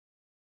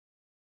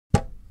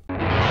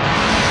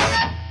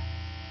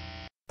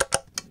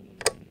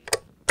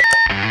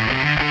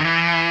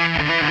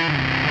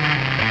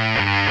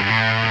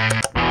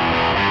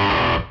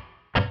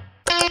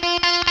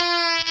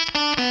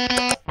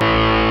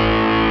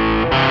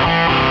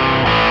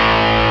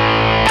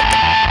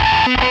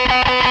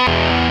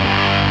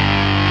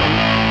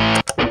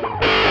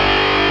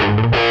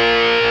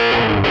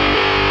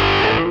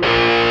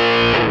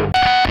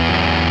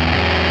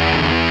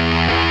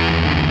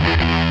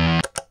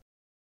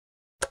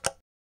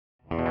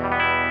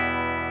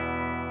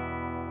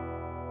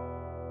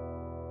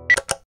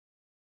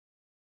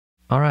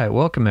Alright,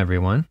 welcome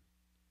everyone.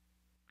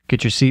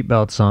 Get your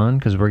seatbelts on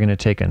because we're going to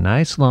take a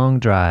nice long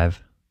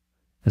drive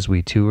as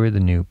we tour the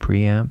new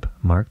Preamp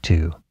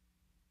Mkii.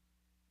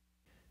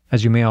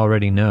 As you may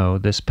already know,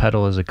 this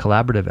pedal is a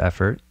collaborative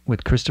effort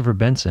with Christopher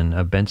Benson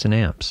of Benson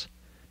Amps.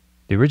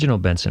 The original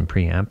Benson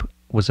preamp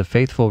was a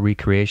faithful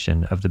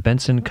recreation of the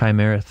Benson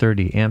Chimera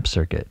 30 amp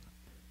circuit.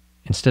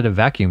 Instead of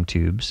vacuum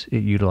tubes,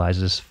 it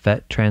utilizes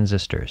FET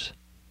transistors.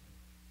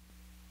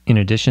 In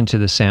addition to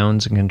the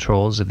sounds and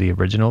controls of the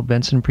original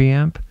Benson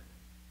preamp,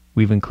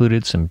 we've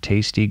included some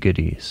tasty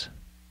goodies.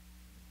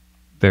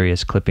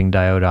 Various clipping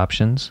diode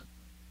options,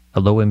 a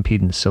low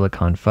impedance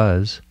silicon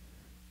fuzz,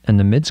 and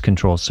the MIDIz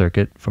control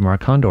circuit from our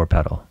Condor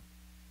pedal.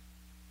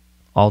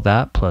 All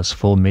that plus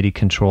full MIDI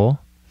control,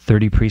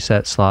 30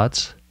 preset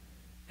slots,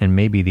 and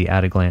maybe the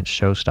at-a-glance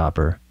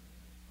showstopper,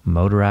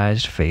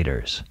 motorized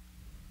faders.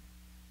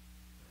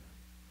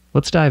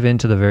 Let's dive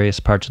into the various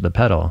parts of the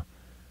pedal.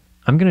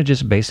 I'm going to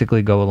just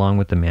basically go along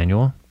with the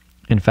manual.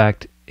 In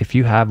fact, if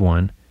you have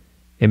one,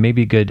 it may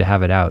be good to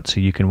have it out so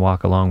you can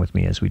walk along with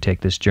me as we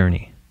take this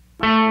journey.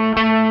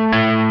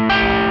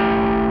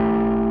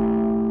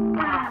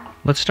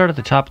 Let's start at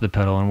the top of the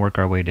pedal and work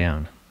our way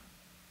down.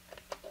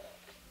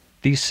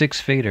 These 6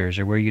 faders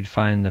are where you'd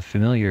find the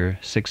familiar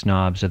 6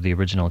 knobs of the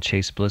original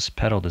Chase Bliss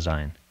pedal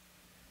design.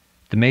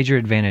 The major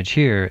advantage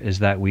here is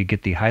that we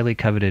get the highly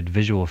coveted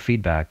visual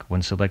feedback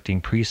when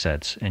selecting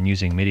presets and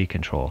using MIDI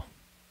control.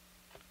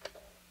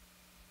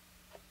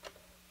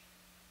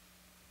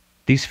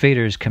 These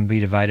faders can be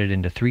divided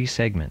into 3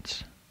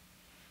 segments.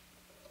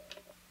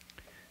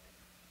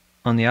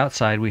 On the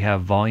outside we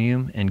have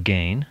volume and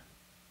gain.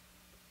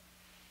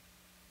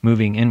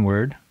 Moving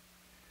inward,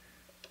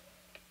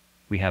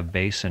 we have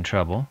bass and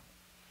treble.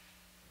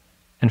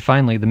 And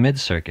finally the MIDIz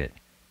circuit.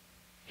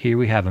 Here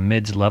we have a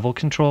MIDIz level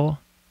control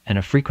and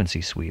a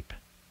frequency sweep.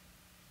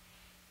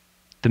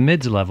 The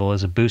MIDIz level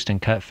is a boost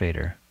and cut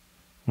fader.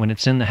 When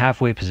it's in the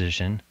halfway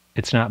position,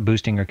 it's not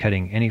boosting or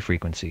cutting any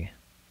frequency.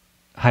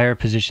 Higher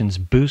positions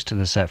boost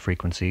the set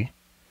frequency.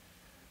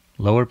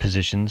 Lower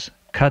positions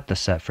cut the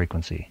set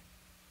frequency.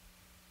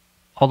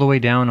 All the way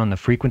down on the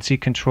frequency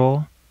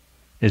control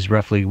is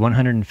roughly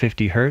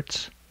 150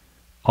 Hz.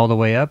 All the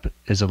way up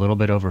is a little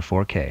bit over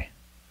 4K.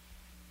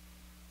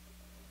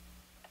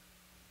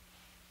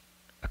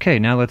 Okay,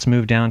 now let's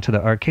move down to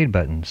the arcade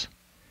buttons.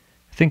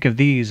 Think of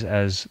these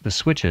as the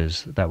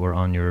switches that were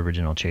on your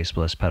original Chase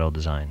Bliss pedal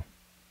design.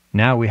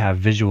 Now we have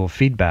visual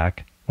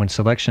feedback when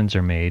selections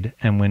are made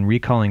and when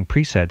recalling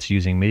presets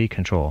using MIDI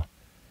control.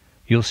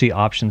 You'll see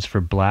options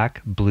for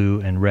black,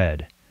 blue, and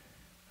red.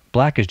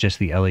 Black is just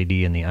the LED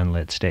in the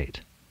unlit state.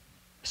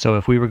 So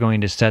if we were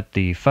going to set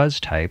the fuzz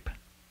type,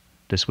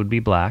 this would be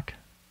black.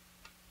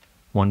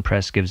 One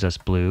press gives us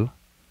blue.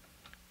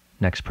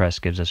 Next press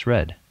gives us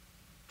red.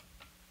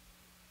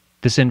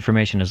 This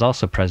information is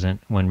also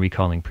present when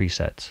recalling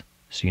presets,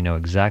 so you know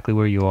exactly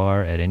where you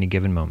are at any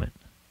given moment.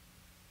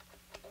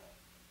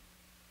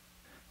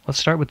 Let's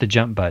start with the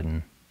jump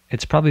button.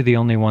 It's probably the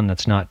only one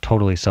that's not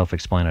totally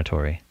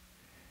self-explanatory.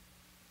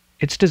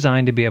 It's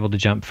designed to be able to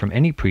jump from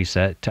any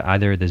preset to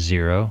either the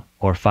 0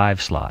 or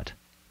 5 slot.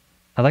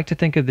 I like to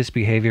think of this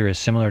behavior as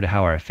similar to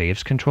how our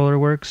Faves controller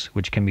works,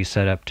 which can be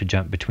set up to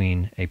jump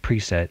between a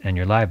preset and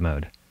your live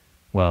mode.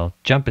 Well,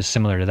 jump is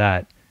similar to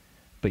that,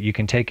 but you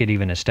can take it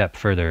even a step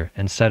further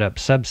and set up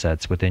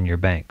subsets within your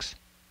banks.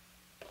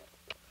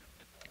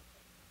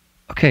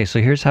 Okay,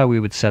 so here's how we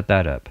would set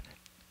that up.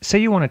 Say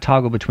you want to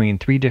toggle between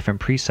 3 different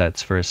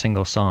presets for a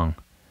single song,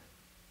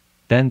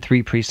 then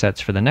 3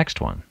 presets for the next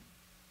one.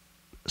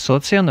 So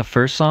let's say on the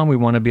first song we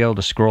want to be able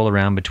to scroll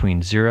around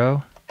between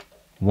 0,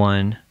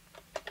 1,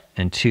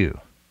 and 2.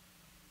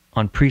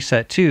 On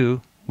preset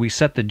 2, we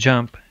set the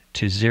jump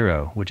to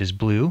 0, which is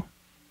blue.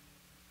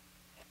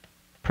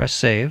 Press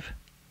save.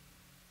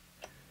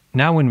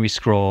 Now when we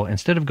scroll,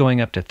 instead of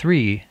going up to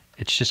 3,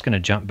 it's just going to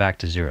jump back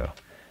to 0.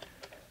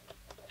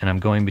 And I'm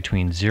going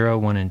between 0,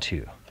 1, and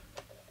 2.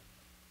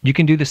 You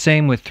can do the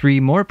same with 3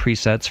 more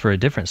presets for a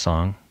different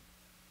song,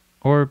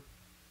 or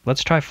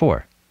let's try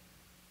 4.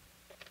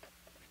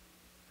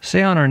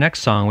 Say on our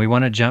next song we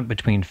want to jump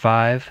between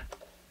 5,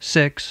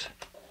 6,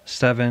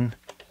 7,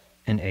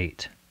 and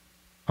 8.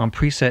 On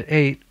preset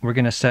 8, we're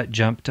going to set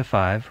jump to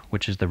 5,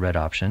 which is the red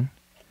option,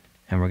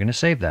 and we're going to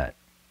save that.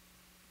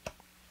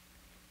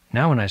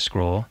 Now when I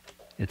scroll,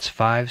 it's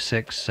 5,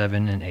 6,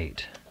 7, and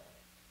 8.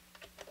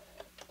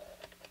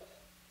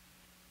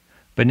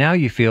 But now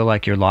you feel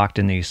like you're locked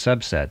in these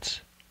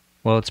subsets.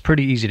 Well, it's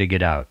pretty easy to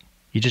get out.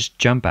 You just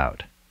jump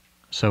out.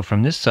 So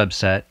from this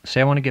subset, say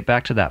I want to get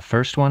back to that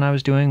first one I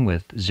was doing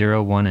with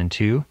 0, 1, and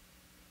 2.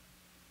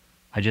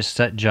 I just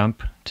set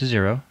jump to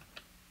 0.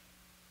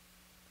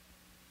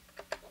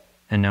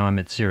 And now I'm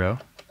at 0,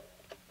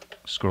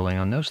 scrolling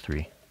on those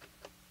 3.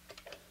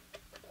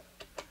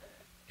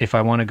 If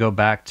I want to go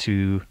back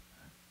to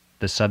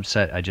the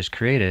subset I just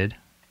created,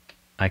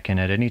 I can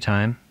at any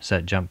time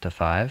set jump to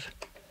 5,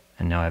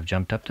 and now I've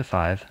jumped up to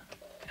 5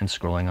 and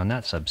scrolling on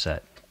that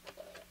subset.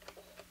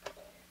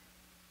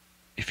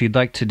 If you'd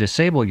like to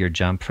disable your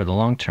jump for the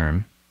long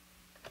term,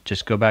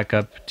 just go back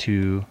up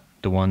to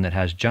the one that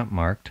has jump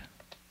marked,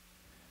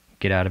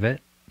 get out of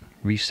it,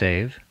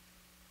 resave,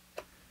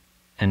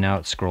 and now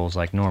it scrolls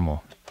like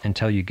normal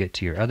until you get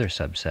to your other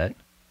subset.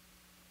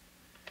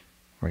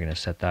 We're going to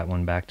set that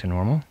one back to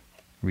normal,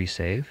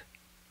 resave,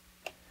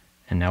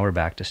 and now we're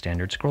back to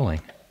standard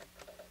scrolling.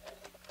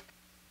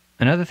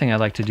 Another thing I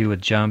like to do with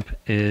jump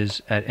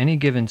is at any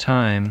given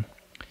time,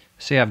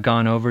 say I've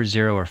gone over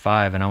 0 or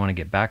 5 and I want to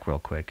get back real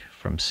quick.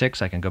 From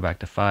 6 I can go back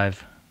to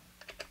 5,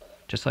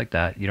 just like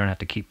that. You don't have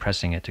to keep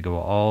pressing it to go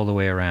all the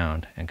way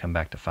around and come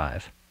back to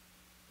 5.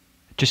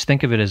 Just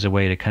think of it as a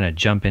way to kind of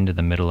jump into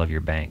the middle of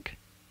your bank.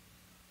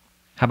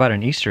 How about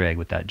an Easter egg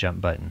with that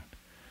jump button?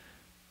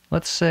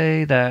 Let's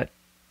say that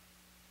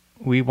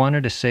we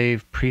wanted to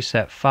save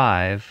preset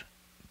 5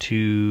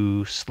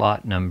 to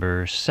slot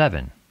number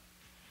 7.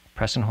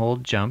 Press and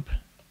hold jump,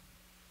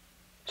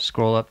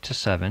 scroll up to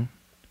 7,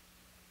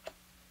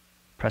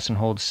 press and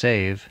hold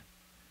save.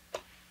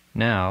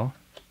 Now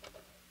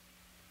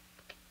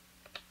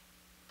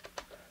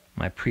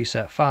my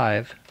preset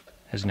 5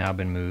 has now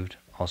been moved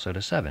also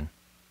to 7.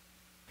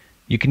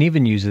 You can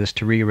even use this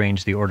to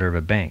rearrange the order of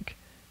a bank.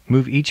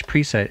 Move each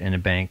preset in a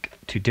bank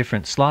to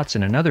different slots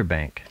in another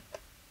bank.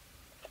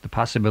 The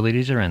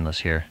possibilities are endless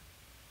here.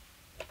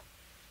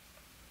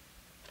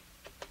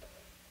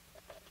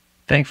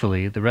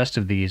 Thankfully, the rest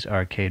of these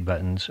arcade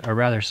buttons are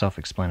rather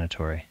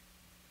self-explanatory.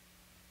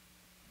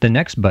 The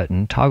next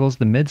button toggles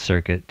the mid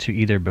circuit to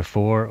either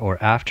before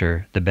or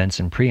after the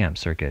Benson preamp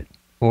circuit,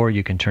 or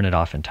you can turn it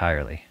off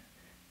entirely.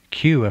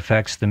 Q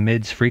affects the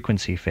mid's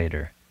frequency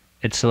fader.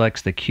 It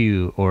selects the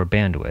Q or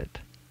bandwidth.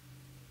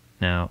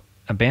 Now,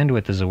 a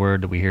bandwidth is a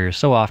word that we hear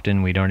so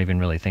often we don't even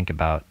really think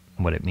about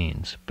what it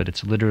means, but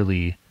it's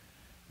literally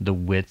the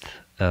width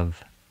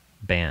of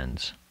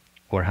bands,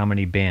 or how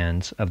many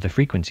bands of the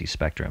frequency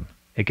spectrum.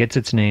 It gets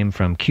its name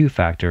from Q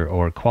factor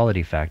or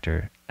quality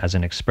factor as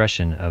an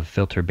expression of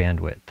filter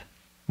bandwidth.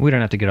 We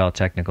don't have to get all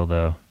technical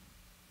though.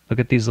 Look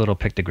at these little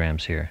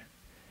pictograms here.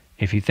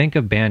 If you think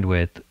of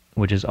bandwidth,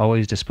 which is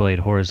always displayed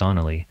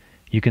horizontally,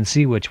 you can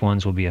see which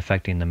ones will be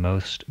affecting the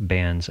most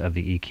bands of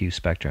the EQ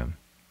spectrum.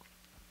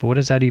 But what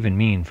does that even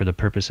mean for the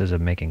purposes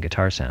of making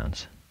guitar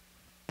sounds?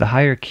 The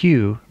higher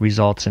Q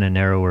results in a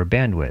narrower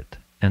bandwidth,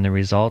 and the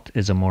result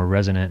is a more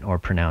resonant or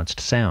pronounced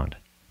sound.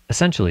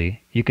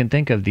 Essentially, you can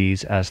think of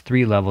these as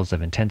 3 levels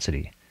of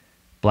intensity.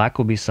 Black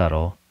will be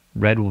subtle,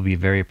 red will be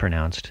very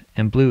pronounced,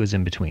 and blue is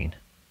in between.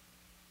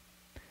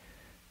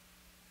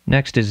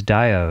 Next is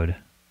diode,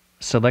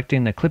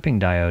 selecting the clipping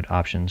diode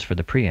options for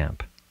the preamp.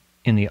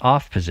 In the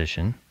off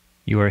position,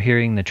 you are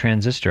hearing the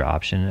transistor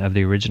option of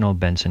the original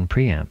Benson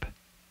preamp.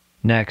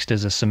 Next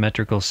is a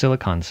symmetrical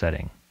silicon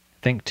setting,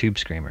 think Tube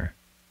Screamer.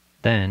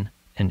 Then,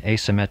 an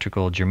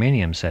asymmetrical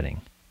germanium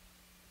setting,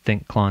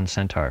 think Klon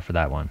Centaur for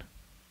that one.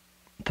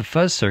 The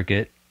fuzz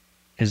circuit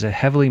is a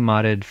heavily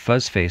modded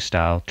fuzz face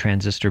style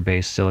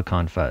transistor-based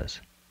silicon fuzz.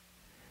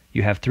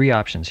 You have 3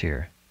 options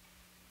here: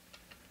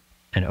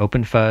 an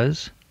open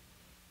fuzz,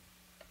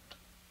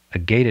 a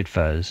gated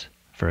fuzz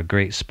for a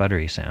great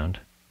sputtery sound,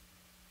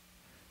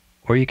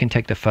 or you can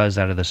take the fuzz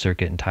out of the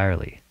circuit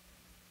entirely.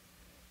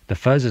 The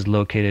fuzz is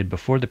located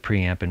before the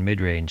preamp and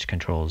mid-range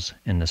controls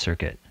in the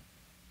circuit.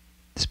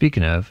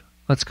 Speaking of,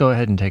 let's go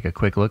ahead and take a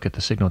quick look at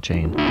the signal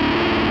chain.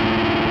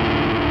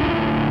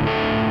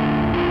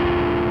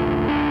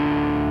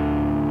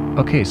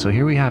 Okay, so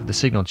here we have the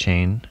signal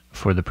chain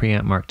for the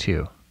Preamp Mark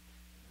II.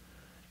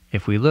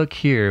 If we look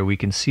here, we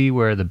can see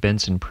where the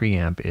Benson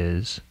preamp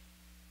is.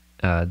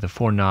 The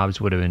 4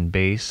 knobs would have been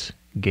bass,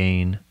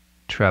 gain,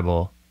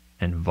 treble,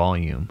 and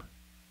volume.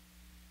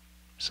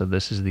 So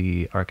this is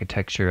the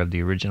architecture of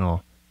the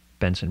original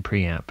Benson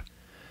preamp.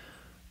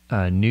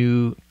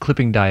 New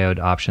clipping diode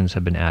options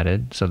have been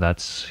added, so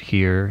that's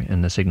here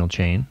in the signal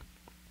chain.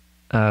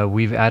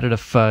 We've added a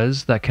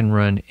fuzz that can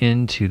run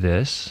into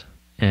this,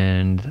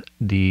 and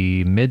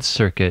the mid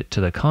circuit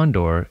to the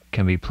condor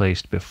can be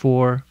placed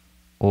before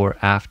or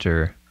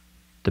after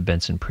the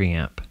Benson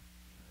preamp.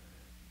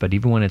 But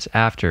even when it's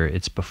after,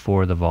 it's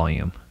before the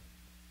volume.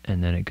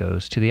 And then it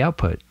goes to the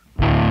output.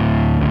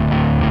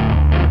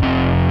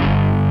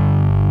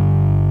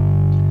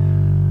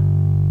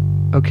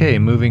 Okay,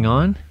 moving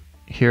on.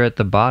 Here at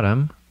the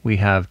bottom, we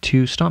have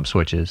 2 stomp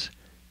switches.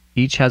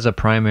 Each has a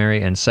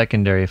primary and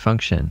secondary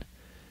function.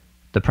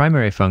 The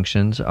primary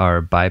functions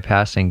are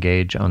bypass and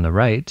gauge on the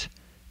right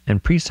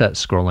and preset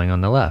scrolling on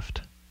the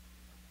left.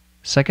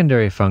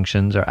 Secondary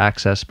functions are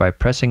accessed by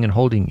pressing and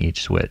holding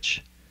each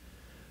switch.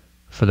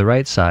 For the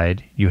right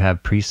side, you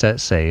have preset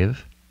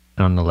save,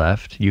 and on the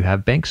left, you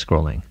have bank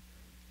scrolling.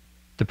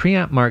 The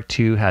Preamp Mark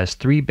II has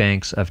 3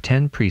 banks of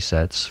 10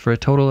 presets for a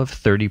total of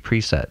 30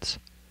 presets.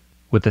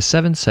 With the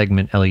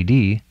 7-segment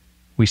LED,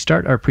 we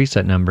start our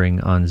preset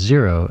numbering on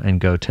 0 and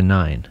go to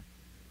 9.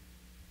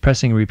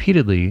 Pressing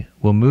repeatedly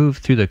will move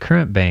through the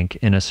current bank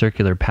in a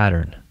circular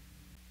pattern.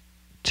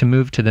 To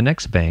move to the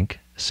next bank,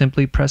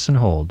 simply press and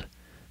hold.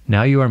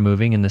 Now you are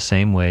moving in the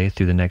same way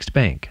through the next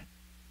bank.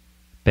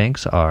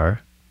 Banks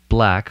are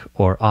black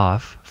or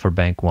off for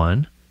bank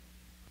 1,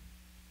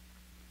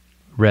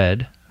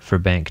 red for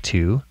bank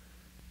 2,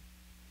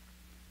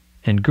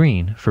 and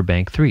green for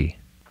bank 3.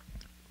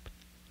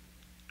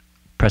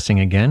 Pressing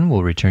again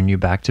will return you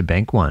back to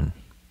bank 1.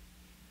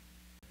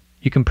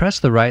 You can press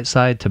the right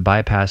side to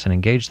bypass and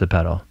engage the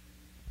pedal.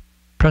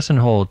 Press and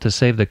hold to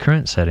save the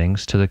current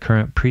settings to the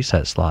current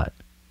preset slot.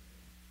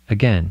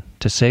 Again,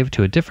 to save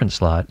to a different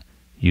slot,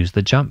 use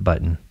the jump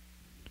button.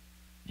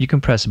 You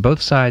can press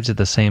both sides at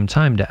the same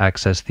time to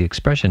access the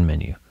expression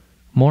menu.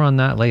 More on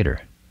that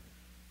later.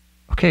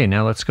 Okay,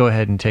 now let's go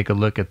ahead and take a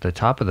look at the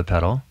top of the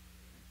pedal.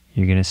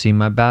 You're going to see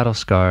my battle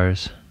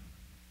scars.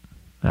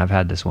 I've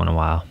had this one a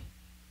while.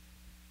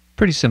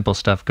 Pretty simple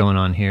stuff going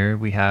on here.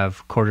 We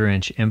have 1/4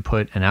 inch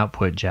input and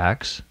output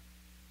jacks,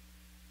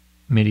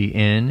 MIDI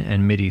in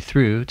and MIDI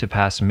through to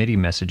pass MIDI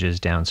messages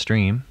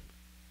downstream.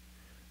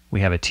 We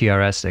have a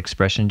TRS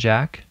expression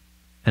jack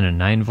and a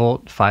 9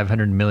 volt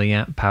 500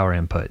 milliamp power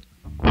input.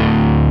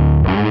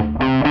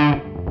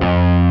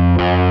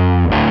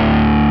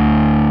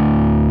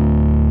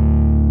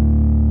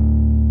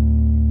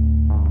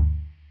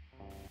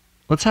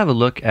 Let's have a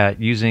look at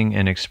using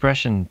an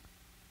expression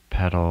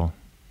pedal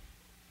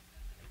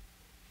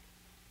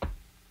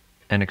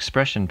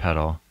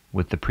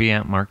with the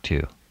Preamp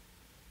Mkii.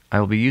 I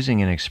will be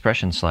using an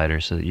expression slider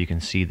so that you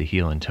can see the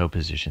heel and toe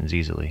positions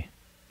easily.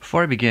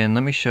 Before I begin,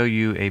 let me show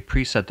you a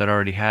preset that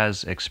already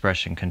has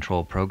expression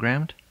control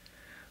programmed.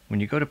 When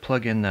you go to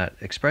plug in that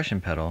expression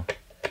pedal,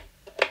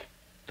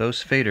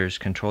 those faders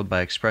controlled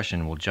by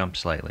expression will jump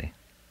slightly.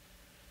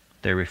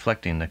 They're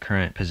reflecting the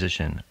current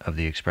position of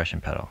the expression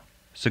pedal.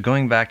 So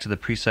going back to the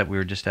preset we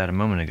were just at a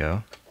moment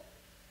ago,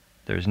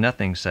 there's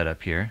nothing set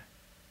up here.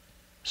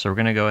 So we're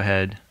going to go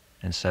ahead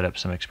and set up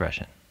some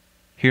expression.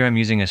 Here I'm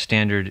using a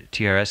standard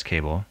TRS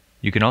cable.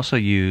 You can also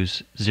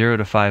use 0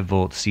 to 5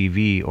 volt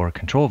CV or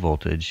control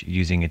voltage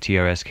using a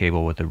TRS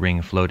cable with a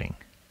ring floating.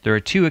 There are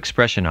two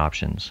expression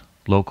options,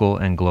 local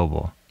and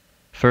global.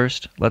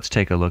 First, let's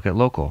take a look at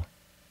local.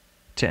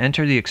 To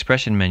enter the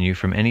expression menu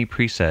from any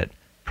preset,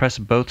 press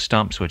both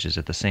stomp switches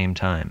at the same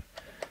time.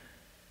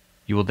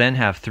 You will then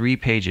have 3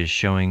 pages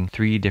showing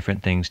 3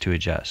 different things to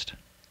adjust.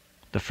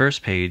 The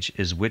first page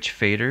is which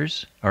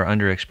faders are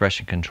under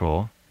expression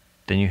control,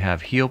 then you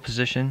have heel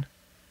position,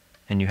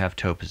 and you have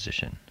toe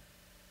position.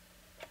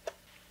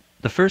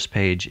 The first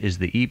page is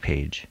the E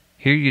page.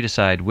 Here you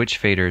decide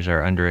which faders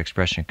are under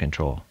expression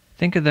control.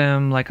 Think of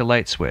them like a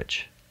light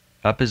switch.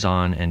 Up is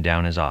on and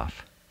down is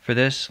off. For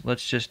this,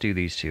 let's just do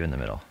these 2 in the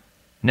middle.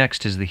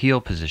 Next is the heel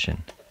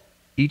position.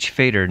 Each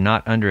fader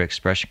not under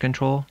expression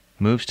control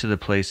moves to the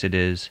place it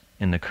is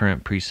in the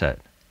current preset.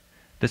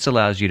 This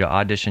allows you to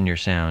audition your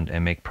sound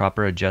and make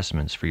proper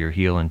adjustments for your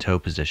heel and toe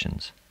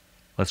positions.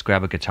 Let's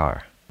grab a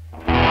guitar.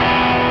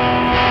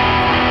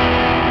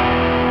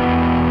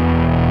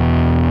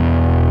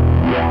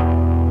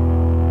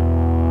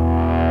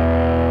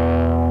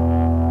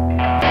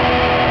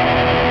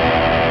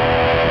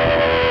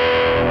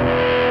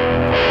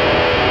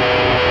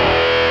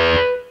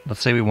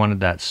 Let's say we wanted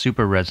that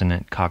super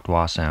resonant cocked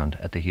wah sound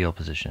at the heel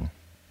position.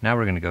 Now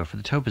we're going to go for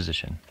the toe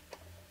position.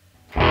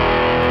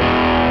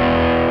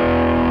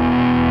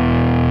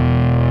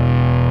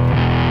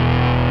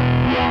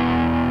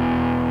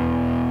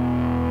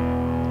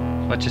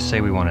 Let's just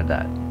say we wanted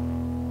that.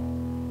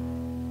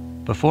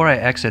 Before I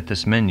exit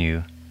this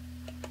menu,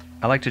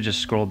 I like to just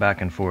scroll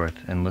back and forth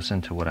and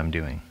listen to what I'm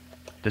doing.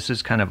 This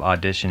is kind of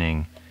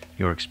auditioning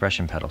your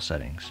expression pedal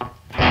settings.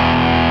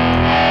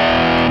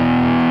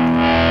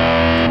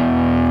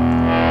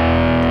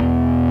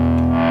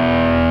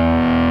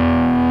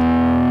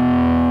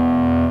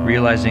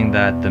 Realizing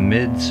that the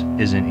mids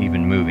isn't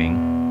even moving,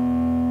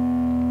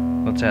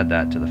 let's add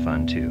that to the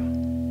fun too.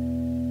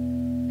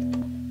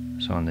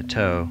 So on the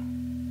toe,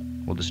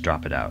 we'll just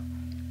drop it out.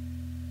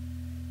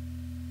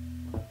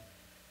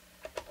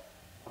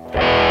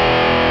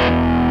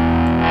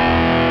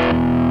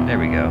 There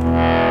we go.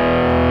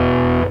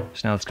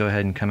 So now let's go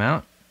ahead and come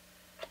out.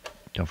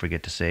 Don't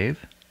forget to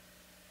save.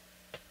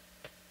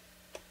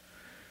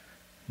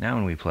 Now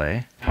when we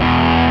play,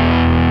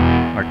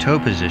 our toe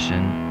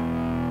position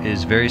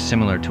is very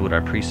similar to what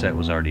our preset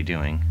was already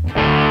doing.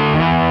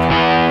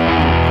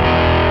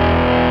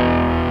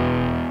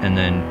 And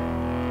then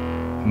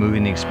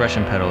moving the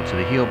expression pedal to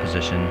the heel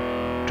position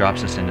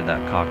drops us into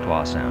that cocked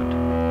wah sound.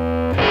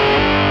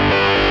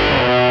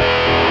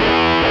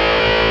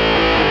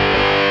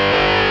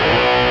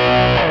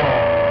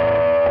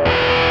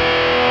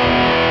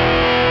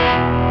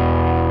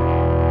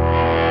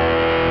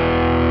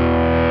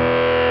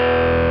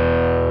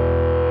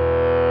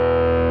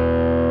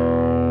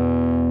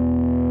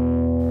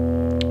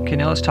 Okay,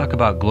 now let's talk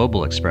about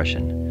global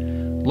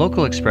expression.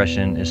 Local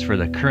expression is for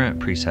the current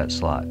preset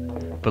slot.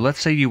 But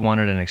let's say you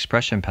wanted an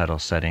expression pedal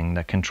setting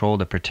that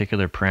controlled a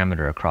particular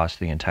parameter across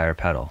the entire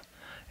pedal.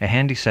 A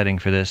handy setting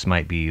for this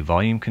might be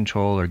volume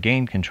control or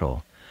gain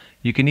control.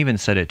 You can even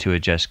set it to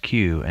adjust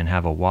Q and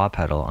have a wah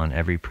pedal on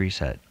every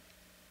preset.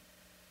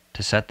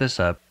 To set this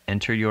up,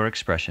 enter your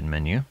expression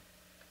menu.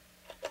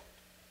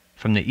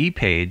 From the E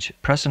page,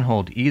 press and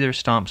hold either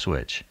stomp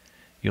switch.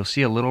 You'll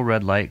see a little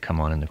red light come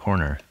on in the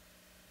corner.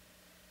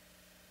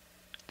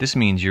 This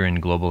means you're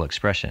in global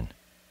expression.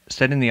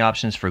 Setting the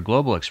options for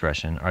global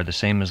expression are the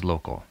same as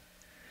local.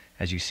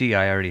 As you see,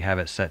 I already have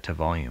it set to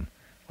volume.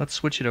 Let's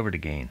switch it over to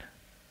gain.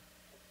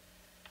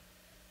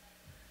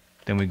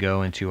 Then we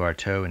go into our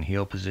toe and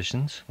heel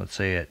positions. Let's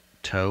say at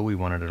toe we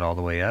wanted it all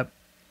the way up,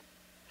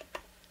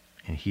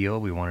 and heel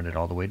we wanted it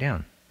all the way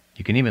down.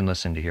 You can even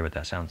listen to hear what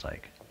that sounds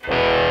like.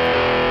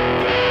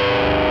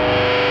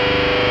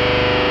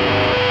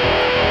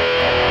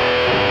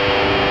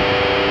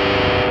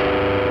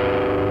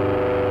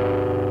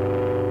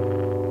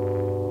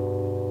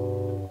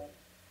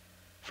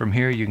 From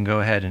here you can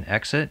go ahead and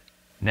exit.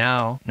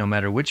 Now, no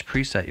matter which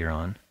preset you're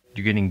on,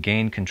 you're getting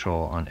gain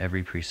control on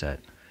every preset.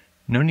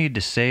 No need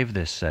to save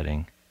this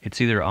setting.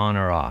 It's either on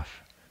or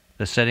off.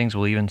 The settings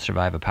will even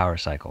survive a power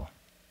cycle.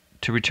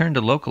 To return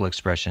to local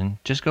expression,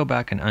 just go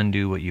back and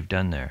undo what you've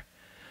done there.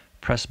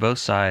 Press both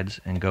sides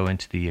and go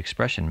into the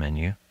expression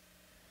menu.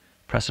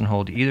 Press and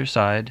hold either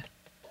side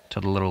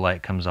till the little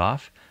light comes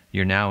off.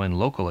 You're now in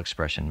local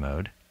expression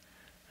mode,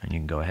 and you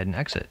can go ahead and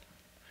exit.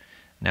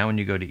 Now when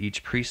you go to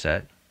each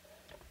preset,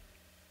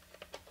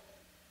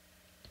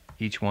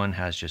 each one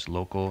has just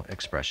local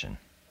expression.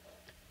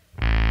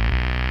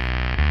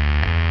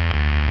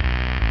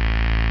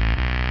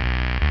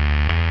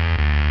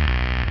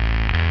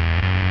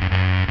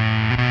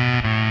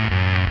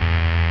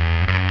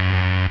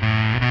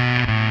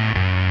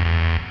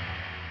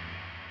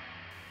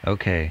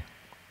 Okay,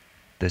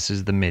 this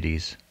is the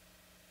MIDIs.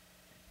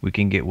 We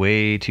can get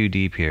way too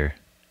deep here.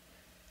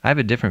 I have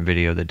a different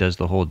video that does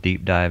the whole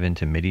deep dive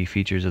into MIDI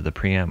features of the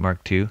Preamp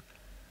Mark II.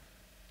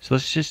 So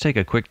let's just take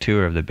a quick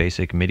tour of the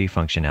basic MIDI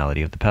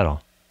functionality of the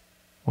pedal.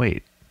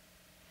 Wait,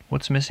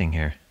 what's missing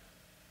here?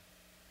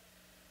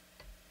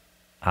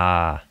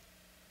 Ah,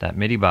 that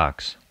MIDI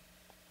box.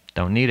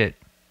 Don't need it.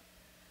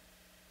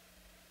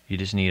 You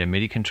just need a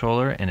MIDI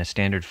controller and a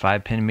standard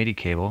 5-pin MIDI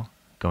cable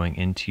going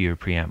into your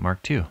Preamp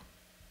Mark II.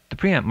 The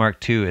Preamp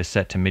Mark II is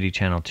set to MIDI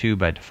channel 2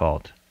 by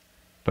default,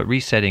 but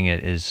resetting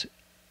it is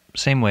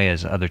same way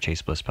as other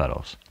Chase Bliss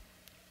pedals.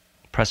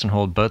 Press and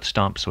hold both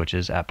stomp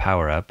switches at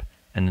power up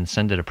and then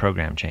send it a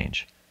program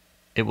change.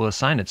 It will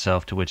assign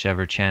itself to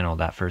whichever channel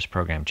that first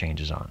program change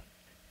is on.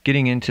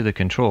 Getting into the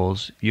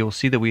controls, you'll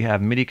see that we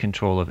have MIDI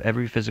control of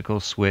every physical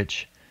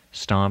switch,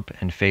 stomp,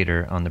 and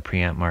fader on the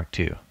Preamp Mark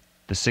II.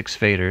 The 6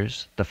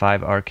 faders, the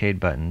 5 arcade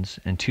buttons,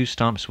 and 2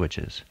 stomp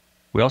switches.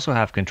 We also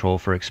have control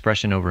for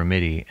expression over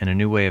MIDI and a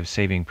new way of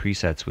saving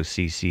presets with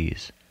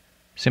CCs.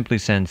 Simply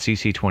send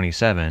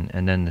CC27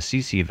 and then the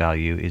CC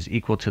value is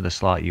equal to the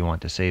slot you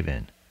want to save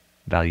in.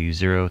 Value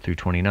 0 through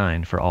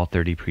 29 for all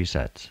 30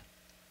 presets.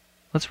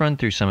 Let's run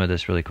through some of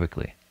this really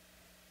quickly.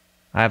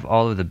 I have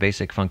all of the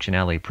basic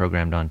functionality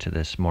programmed onto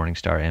this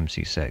Morningstar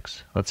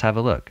MC6. Let's have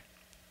a look.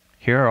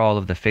 Here are all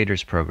of the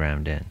faders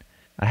programmed in.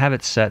 I have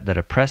it set that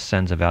a press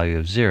sends a value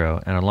of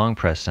 0 and a long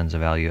press sends a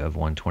value of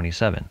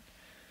 127.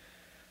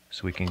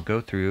 So we can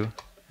go through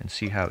and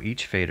see how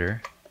each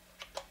fader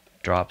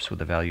drops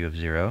with a value of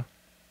 0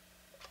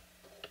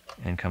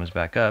 and comes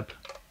back up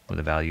with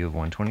a value of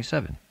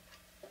 127.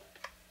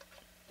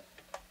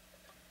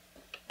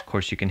 Of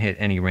course, you can hit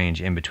any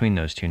range in between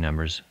those two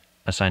numbers,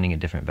 assigning a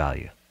different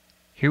value.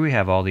 Here we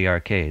have all the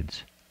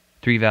arcades,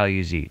 3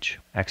 values each,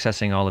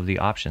 accessing all of the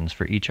options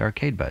for each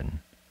arcade button.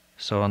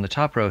 So on the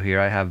top row here,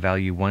 I have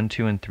value 1,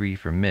 2, and 3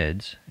 for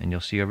mids, and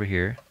you'll see over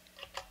here,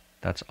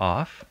 that's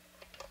off,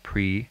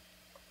 pre,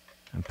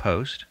 and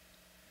post.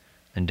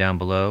 And down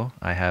below,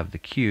 I have the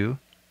Q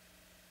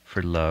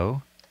for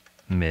low,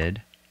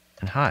 mid,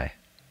 and high.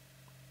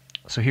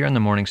 So here on the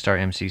Morningstar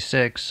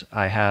MC6,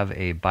 I have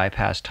a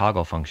bypass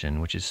toggle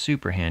function, which is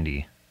super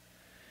handy.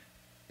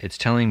 It's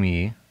telling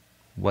me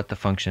what the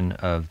function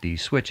of the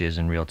switch is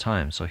in real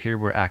time. So here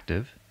we're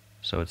active,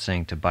 so it's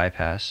saying to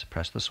bypass,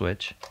 press the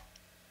switch,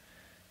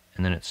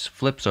 and then it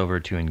flips over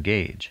to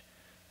engage.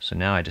 So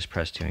now I just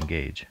press to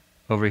engage.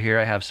 Over here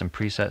I have some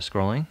preset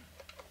scrolling.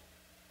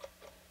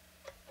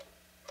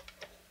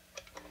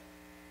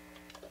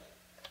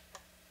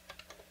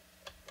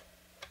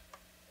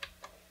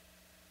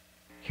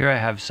 Here I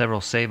have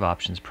several save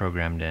options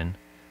programmed in.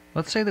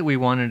 Let's say that we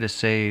wanted to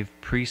save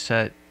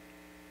preset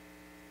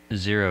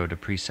 0 to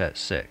preset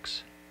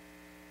 6.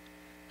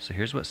 So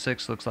here's what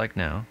 6 looks like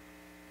now.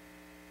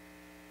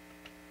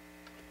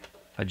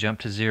 If I jump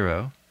to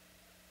 0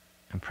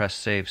 and press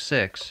save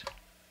 6,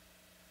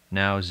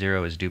 now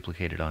 0 is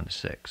duplicated onto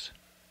 6.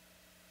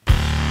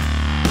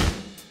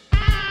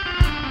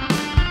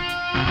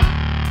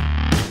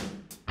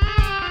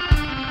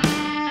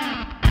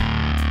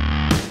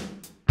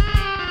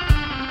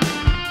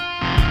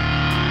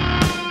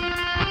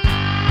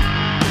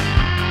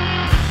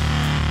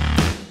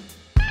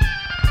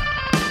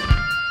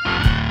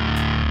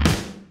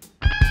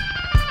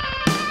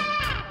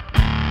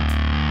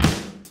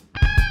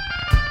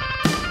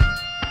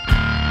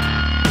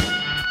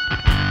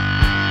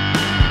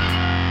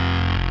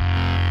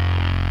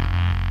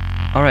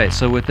 Alright,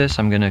 so with this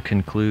I'm going to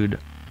conclude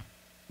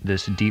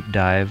this deep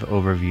dive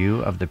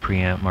overview of the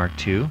Preamp Mark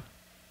II.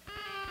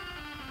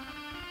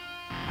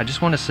 I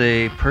just want to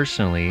say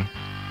personally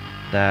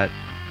that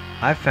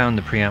I've found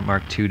the Preamp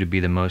Mark II to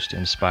be the most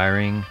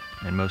inspiring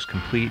and most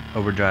complete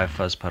overdrive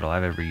fuzz pedal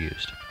I've ever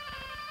used.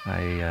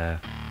 I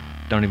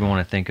don't even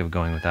want to think of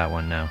going without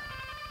one now.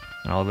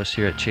 And all of us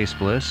here at Chase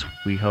Bliss,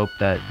 we hope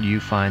that you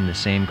find the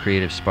same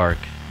creative spark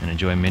and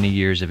enjoy many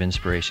years of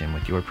inspiration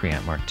with your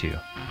Preamp Mark II.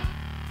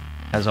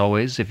 As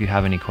always, if you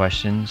have any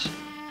questions,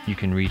 you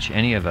can reach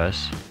any of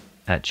us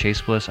at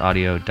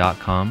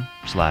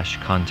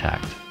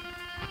chaseblisaudio.com/contact.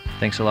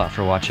 Thanks a lot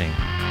for watching.